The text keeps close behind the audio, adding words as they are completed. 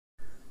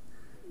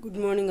Good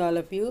morning all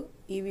of you.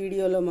 ఈ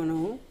వీడియోలో మనం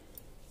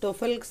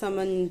టోఫెల్కి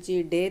సంబంధించి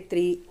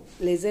Day-3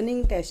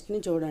 లిజనింగ్ టెస్ట్ని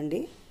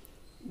చూడండి.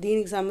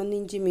 దీనికి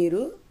సంబంధించి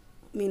మీరు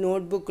మీ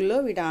నోట్బుక్లో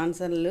వీటి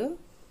ఆన్సర్లు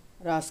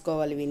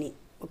రాసుకోవాలి విని.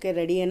 Okay,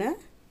 రెడీయేనా?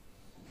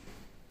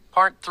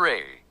 Part 3.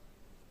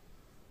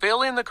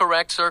 Fill in the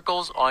correct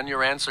circles on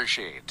your answer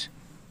sheet.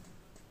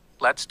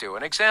 Let's do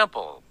an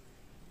example.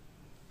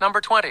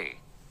 Number 20.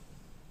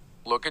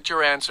 Look at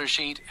your answer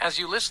sheet as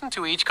you listen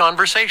to each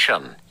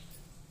conversation.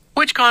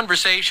 Which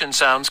conversation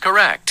sounds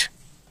correct?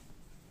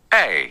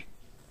 A.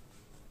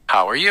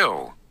 How are you?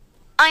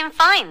 I'm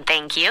fine,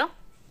 thank you.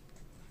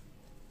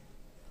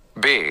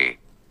 B.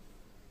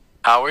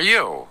 How are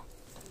you?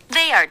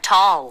 They are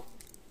tall.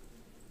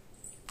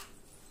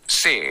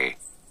 C.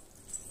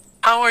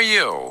 How are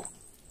you?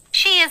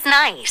 She is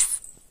nice.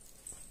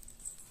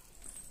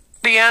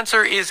 The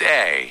answer is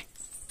A.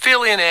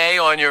 Fill in A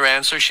on your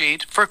answer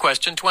sheet for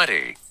question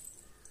 20.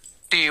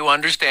 Do you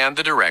understand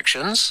the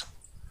directions?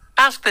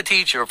 Ask the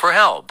teacher for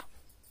help.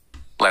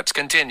 Let's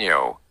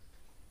continue.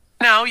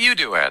 Now you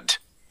do it.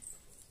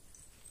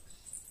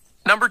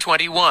 Number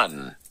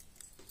 21.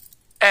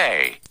 A.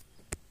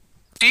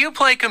 Do you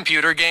play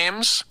computer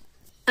games?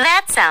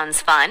 That sounds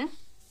fun.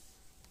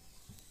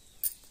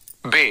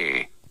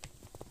 B.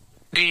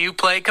 Do you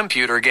play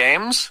computer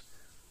games?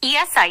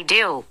 Yes, I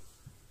do.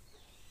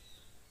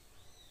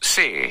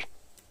 C.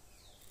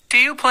 Do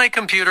you play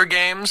computer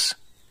games?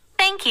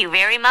 Thank you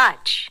very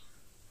much.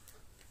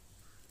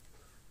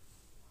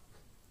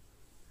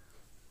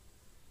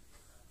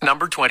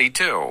 Number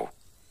 22.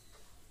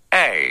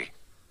 A.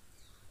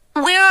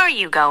 Where are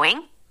you going?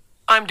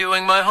 I'm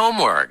doing my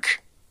homework.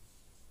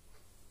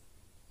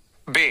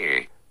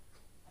 B.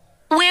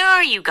 Where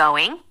are you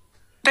going?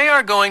 They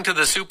are going to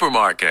the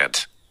supermarket.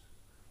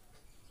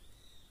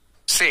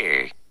 C.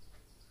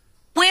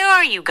 Where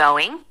are you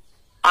going?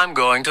 I'm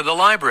going to the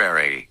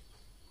library.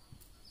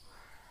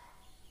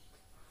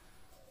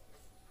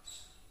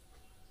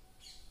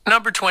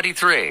 Number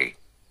 23.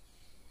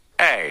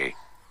 A.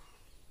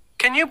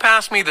 Can you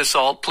pass me the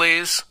salt,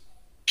 please?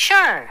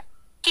 Sure.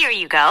 Here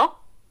you go.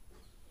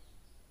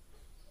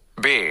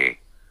 B.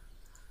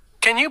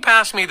 Can you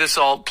pass me the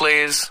salt,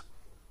 please?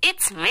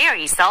 It's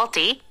very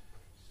salty.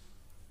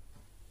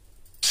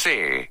 C.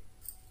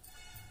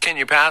 Can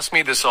you pass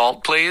me the salt,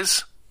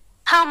 please?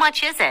 How much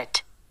is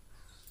it?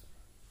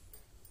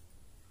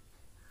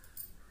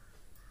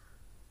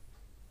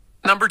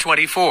 Number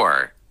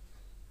 24.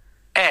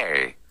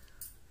 A.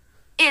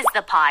 Is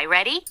the pie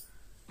ready?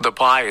 The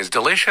pie is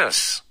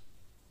delicious.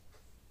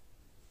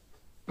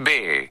 B.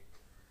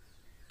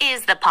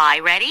 Is the pie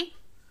ready?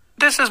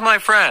 This is my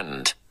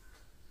friend.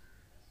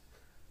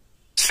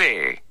 C.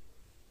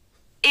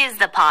 Is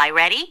the pie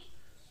ready?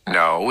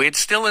 No,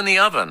 it's still in the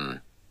oven.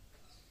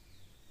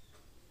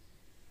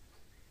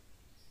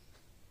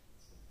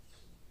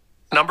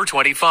 Number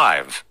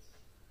 25.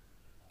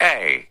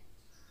 A.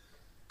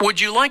 Would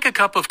you like a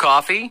cup of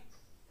coffee?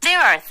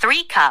 There are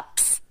 3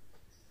 cups.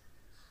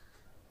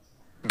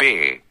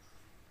 B.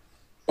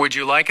 Would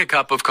you like a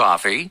cup of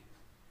coffee?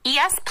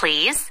 Yes,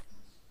 please.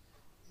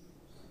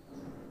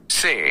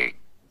 C.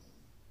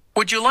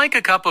 Would you like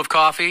a cup of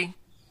coffee?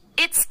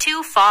 It's too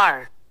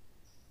far.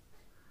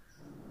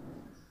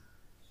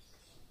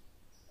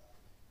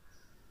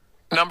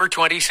 Number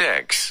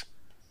 26.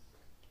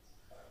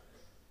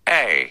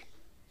 A.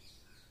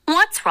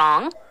 What's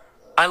wrong?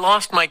 I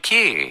lost my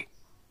key.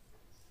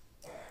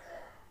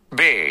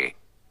 B.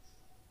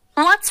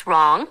 What's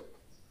wrong?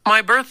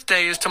 My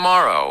birthday is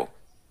tomorrow.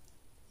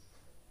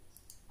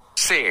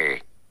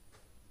 C.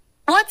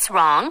 What's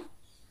wrong?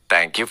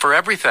 Thank you for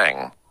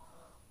everything.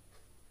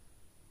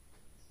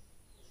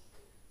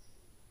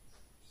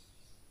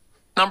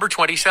 Number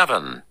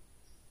 27.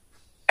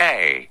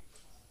 A.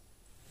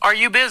 Are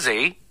you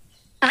busy?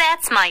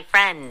 That's my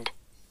friend.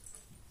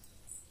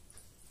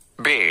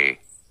 B.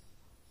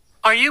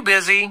 Are you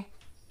busy?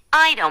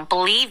 I don't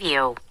believe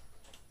you.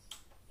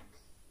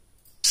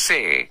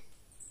 C.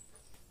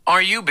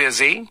 Are you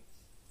busy?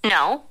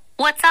 No.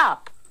 What's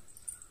up?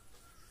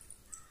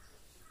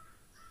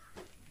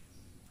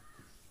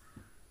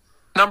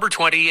 Number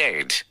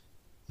 28.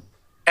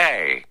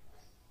 A.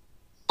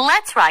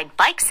 Let's ride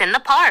bikes in the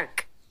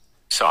park.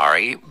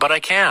 Sorry, but I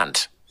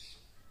can't.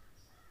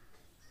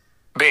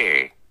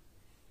 B.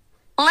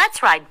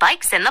 Let's ride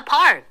bikes in the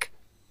park.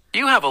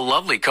 You have a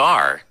lovely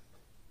car.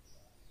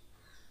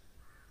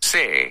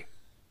 C.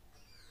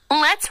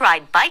 Let's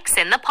ride bikes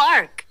in the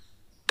park.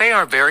 They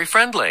are very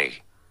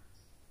friendly.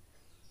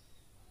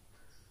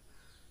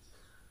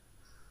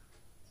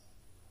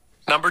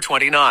 Number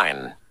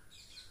 29.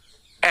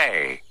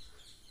 A.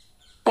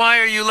 Why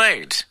are you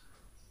late?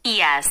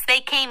 Yes,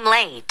 they came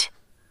late.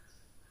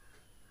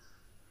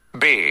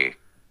 B.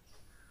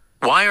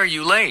 Why are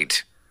you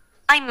late?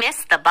 I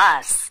missed the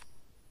bus.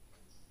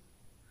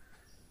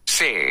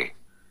 C.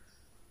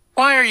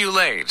 Why are you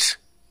late?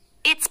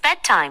 It's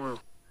bedtime.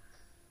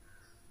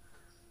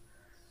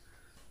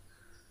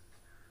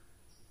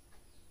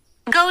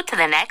 Go to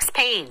the next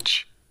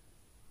page.